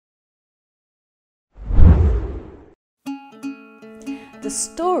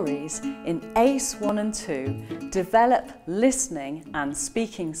stories in ACE 1 and 2 develop listening and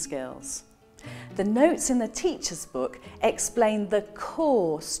speaking skills. The notes in the teacher's book explain the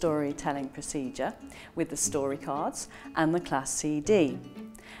core storytelling procedure with the story cards and the class CD.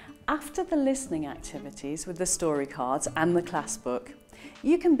 After the listening activities with the story cards and the class book,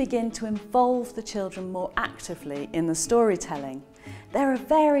 you can begin to involve the children more actively in the storytelling. There are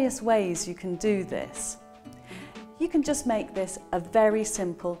various ways you can do this. You can just make this a very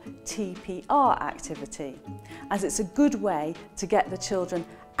simple TPR activity, as it's a good way to get the children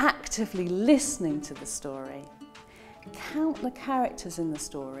actively listening to the story. Count the characters in the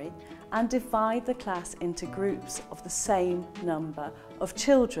story and divide the class into groups of the same number of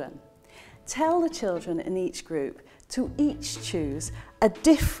children. Tell the children in each group to each choose a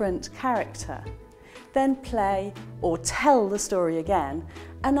different character. Then play or tell the story again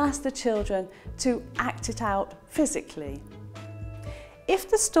and ask the children to act it out physically. If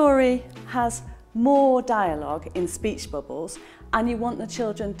the story has more dialogue in speech bubbles and you want the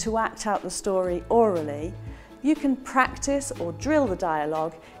children to act out the story orally, you can practice or drill the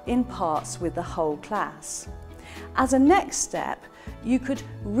dialogue in parts with the whole class. As a next step, you could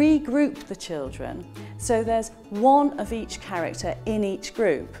regroup the children so there's one of each character in each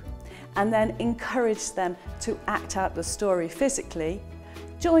group, and then encourage them to act out the story physically,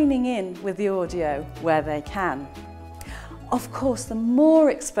 joining in with the audio where they can. Of course, the more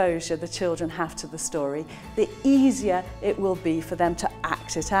exposure the children have to the story, the easier it will be for them to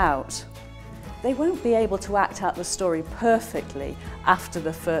act it out. They won't be able to act out the story perfectly after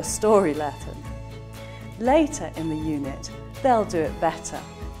the first story lesson. Later in the unit, they'll do it better.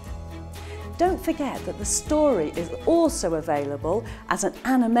 Don't forget that the story is also available as an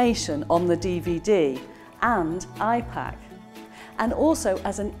animation on the DVD and iPack, and also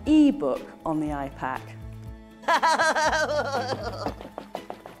as an e-book on the iPack.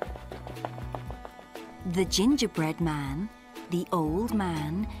 The gingerbread man, the old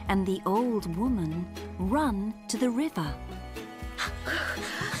man and the old woman run to the river.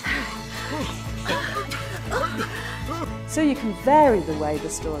 So you can vary the way the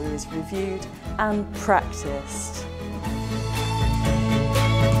story is reviewed and practiced.